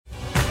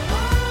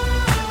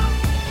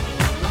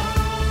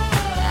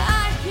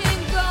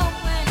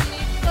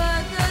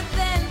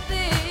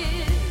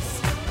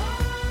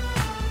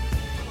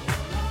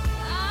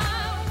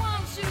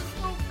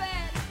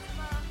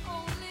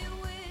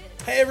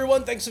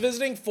everyone. Thanks for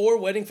visiting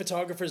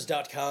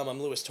forweddingphotographers.com. I'm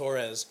Luis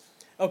Torres.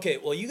 Okay,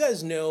 well, you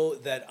guys know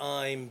that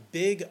I'm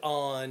big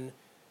on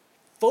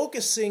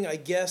focusing, I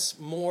guess,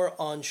 more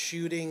on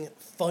shooting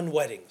fun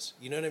weddings.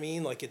 You know what I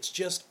mean? Like, it's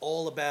just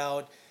all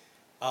about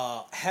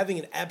having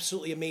an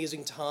absolutely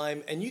amazing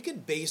time. And you can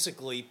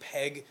basically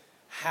peg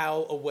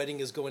how a wedding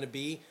is going to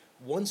be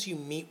once you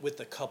meet with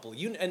the couple.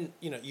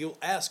 You'll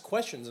ask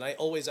questions, and I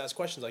always ask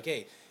questions like,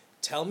 hey,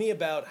 tell me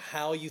about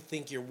how you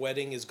think your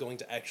wedding is going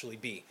to actually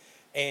be.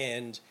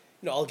 And,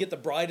 I'll get the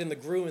bride and the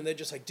groom, and they're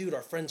just like, dude,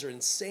 our friends are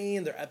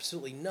insane. They're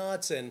absolutely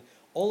nuts. And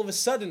all of a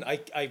sudden,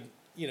 I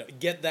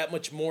get that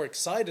much more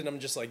excited. I'm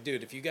just like,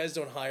 dude, if you guys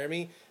don't hire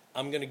me,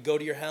 I'm going to go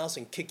to your house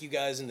and kick you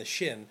guys in the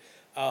shin.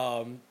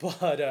 But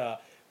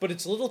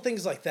it's little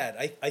things like that.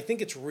 I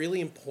think it's really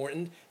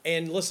important.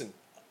 And listen,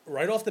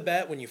 right off the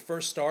bat, when you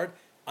first start,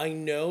 I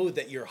know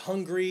that you're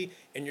hungry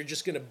and you're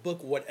just going to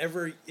book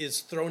whatever is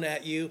thrown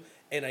at you.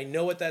 And I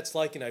know what that's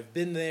like, and I've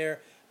been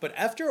there. But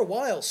after a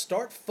while,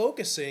 start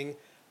focusing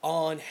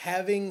on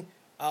having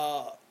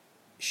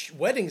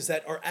weddings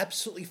that are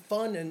absolutely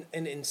fun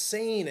and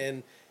insane.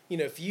 And,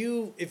 if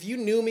you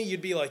knew me,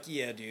 you'd be like,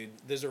 yeah, dude,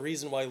 there's a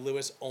reason why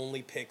Luis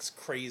only picks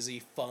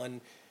crazy, fun,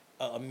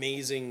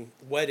 amazing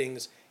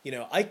weddings.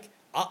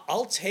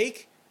 I'll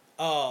take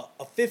a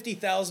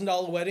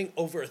 $50,000 wedding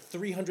over a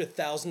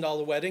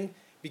 $300,000 wedding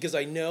because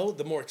I know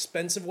the more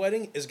expensive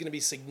wedding is going to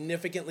be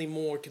significantly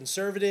more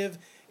conservative.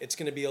 It's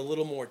going to be a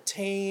little more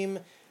tame.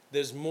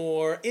 There's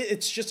more,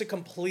 it's just a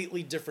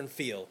completely different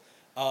feel.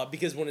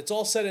 Because when it's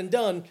all said and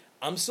done,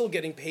 I'm still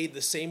getting paid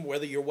the same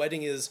whether your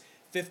wedding is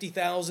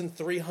 $50,000,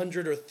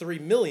 $300,000, or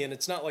 $3 million.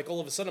 It's not like all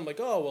of a sudden I'm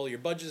like, oh, well, your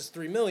budget is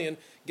 $3 million.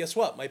 Guess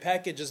what? My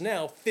package is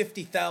now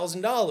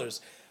 $50,000,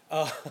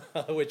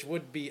 which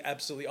would be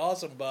absolutely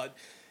awesome. But,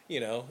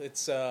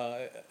 it's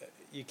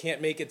you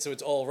can't make it so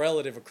it's all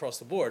relative across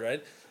the board,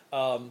 right?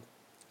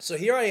 So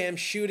here I am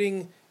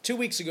shooting, 2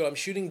 weeks ago, I'm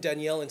shooting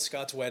Danielle and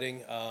Scott's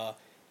wedding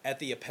at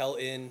the Appel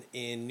Inn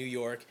in New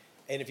York.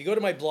 And if you go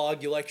to my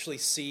blog, you'll actually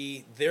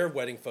see their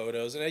wedding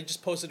photos. And I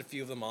just posted a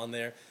few of them on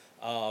there.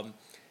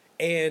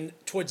 And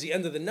towards the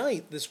end of the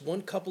night, this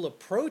one couple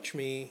approached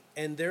me,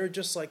 and they're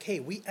just like,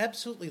 hey, we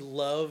absolutely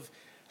love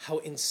how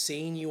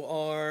insane you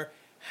are,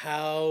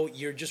 how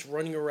you're just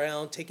running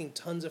around taking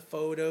tons of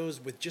photos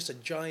with just a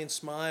giant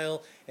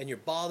smile, and you're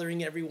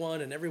bothering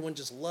everyone, and everyone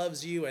just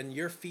loves you, and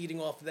you're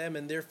feeding off them,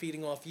 and they're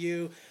feeding off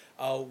you.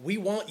 We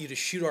want you to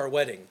shoot our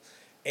wedding.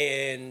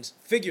 And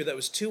figure that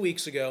was 2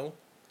 weeks ago.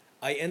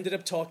 I ended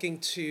up talking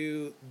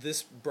to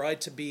this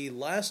bride-to-be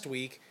last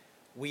week.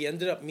 We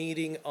ended up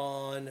meeting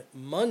on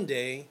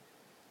Monday,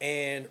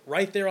 and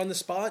right there on the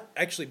spot,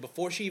 actually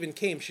before she even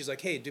came, she's like,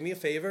 hey, do me a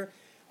favor.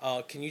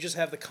 Can you just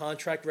have the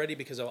contract ready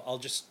because I'll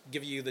just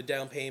give you the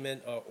down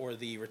payment or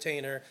the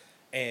retainer,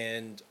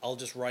 and I'll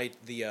just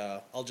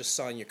I'll just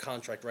sign your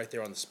contract right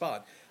there on the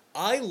spot.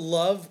 I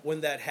love when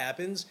that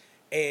happens,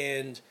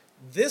 and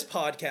this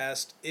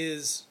podcast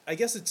is, I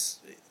guess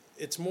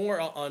it's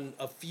more on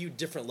a few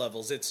different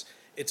levels.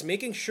 It's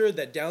making sure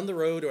that down the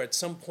road or at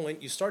some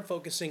point you start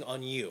focusing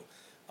on you,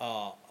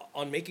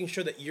 on making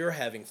sure that you're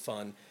having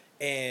fun.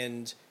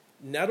 And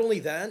not only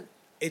that,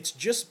 it's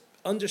just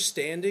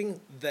understanding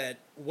that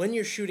when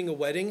you're shooting a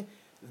wedding,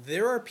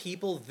 there are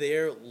people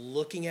there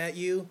looking at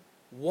you,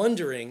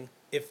 wondering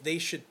if they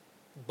should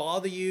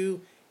bother you,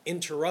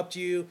 interrupt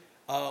you,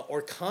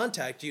 or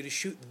contact you to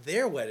shoot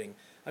their wedding.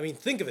 I mean,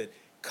 think of it.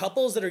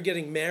 Couples that are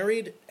getting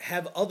married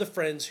have other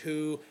friends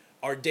who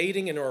are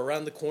dating and are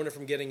around the corner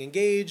from getting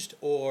engaged,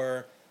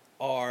 or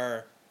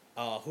are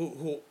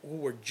who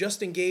were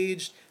just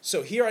engaged.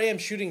 So here I am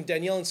shooting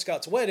Danielle and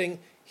Scott's wedding.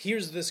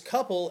 Here's this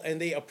couple, and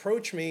they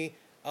approach me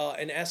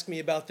and ask me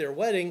about their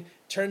wedding.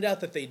 Turned out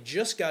that they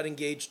just got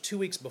engaged 2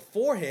 weeks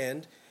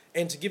beforehand.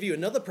 And to give you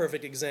another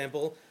perfect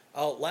example,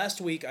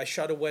 last week I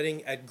shot a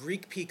wedding at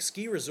Greek Peak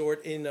Ski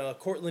Resort in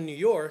Cortland, New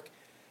York,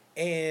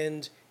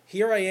 and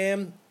here I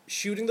am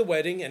shooting the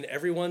wedding, and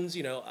everyone's,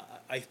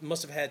 I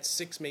must have had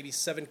 6, maybe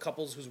 7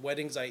 couples whose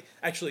weddings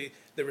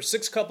there were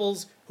 6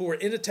 couples who were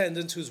in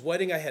attendance whose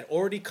wedding I had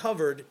already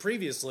covered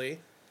previously,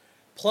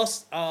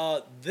 plus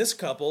this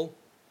couple,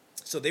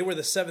 so they were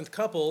the 7th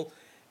couple,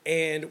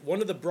 and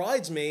one of the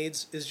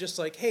bridesmaids is just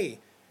like, hey,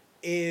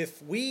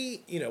 if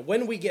we,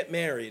 when we get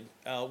married,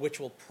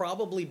 which will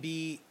probably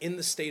be in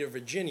the state of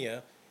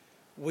Virginia,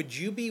 would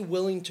you be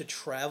willing to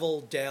travel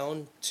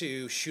down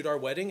to shoot our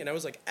wedding? And I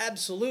was like,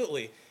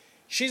 absolutely.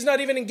 She's not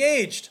even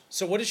engaged.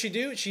 So what does she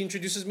do? She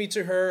introduces me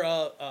to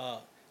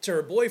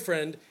her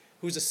boyfriend,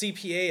 who's a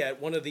CPA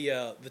at one of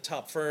the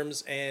top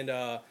firms, and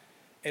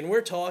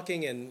we're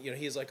talking, and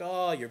he's like,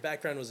 oh, your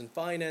background was in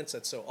finance.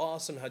 That's so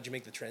awesome. How'd you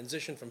make the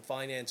transition from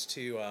finance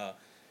to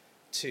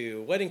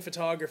wedding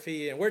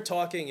photography? And we're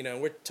talking,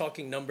 we're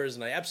talking numbers,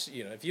 and I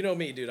absolutely, if you know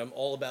me, dude, I'm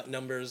all about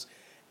numbers,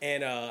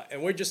 and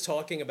we're just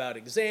talking about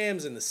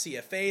exams and the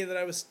CFA that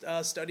I was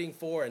studying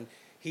for, and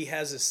he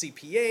has a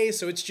CPA,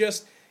 so it's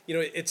just.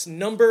 It's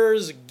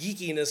numbers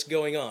geekiness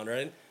going on,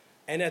 right?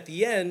 And at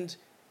the end,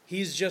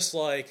 he's just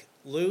like,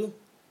 Lou,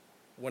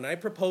 when I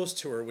propose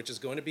to her, which is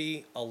going to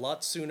be a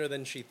lot sooner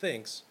than she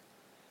thinks,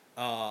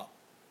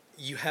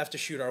 you have to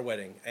shoot our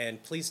wedding.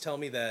 And please tell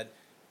me that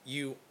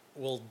you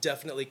will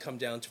definitely come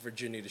down to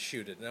Virginia to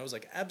shoot it. And I was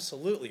like,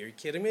 absolutely. Are you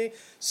kidding me?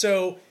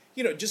 So,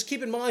 just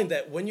keep in mind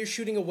that when you're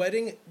shooting a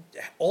wedding,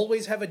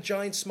 always have a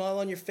giant smile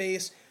on your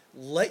face.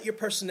 Let your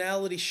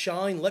personality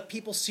shine. Let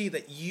people see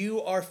that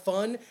you are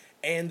fun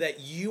and that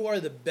you are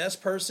the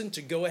best person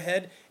to go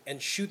ahead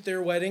and shoot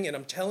their wedding. And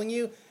I'm telling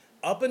you,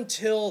 up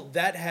until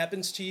that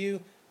happens to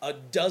you a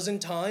dozen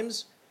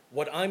times,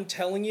 what I'm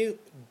telling you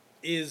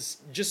is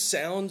just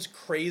sounds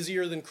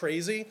crazier than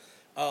crazy.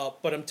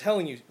 But I'm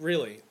telling you,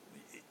 really,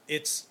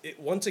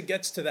 once it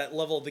gets to that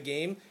level of the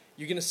game,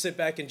 you're going to sit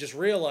back and just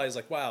realize,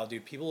 like, wow,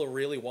 dude, people are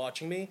really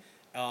watching me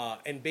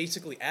and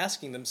basically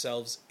asking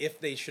themselves if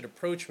they should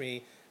approach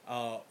me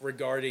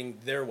regarding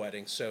their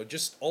wedding. So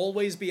just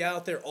always be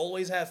out there,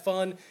 always have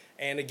fun.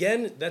 And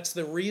again, that's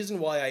the reason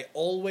why I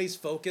always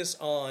focus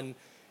on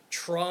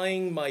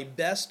trying my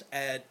best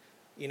at,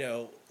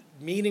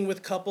 meeting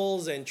with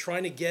couples and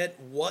trying to get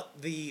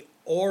what the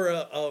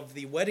aura of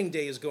the wedding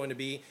day is going to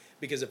be.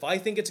 Because if I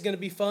think it's going to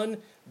be fun,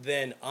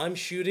 then I'm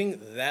shooting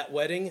that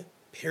wedding,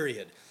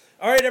 period.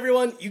 All right,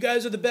 everyone, you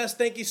guys are the best.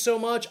 Thank you so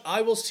much.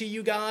 I will see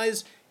you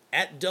guys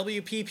at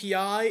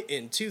WPPI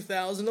in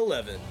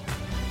 2011.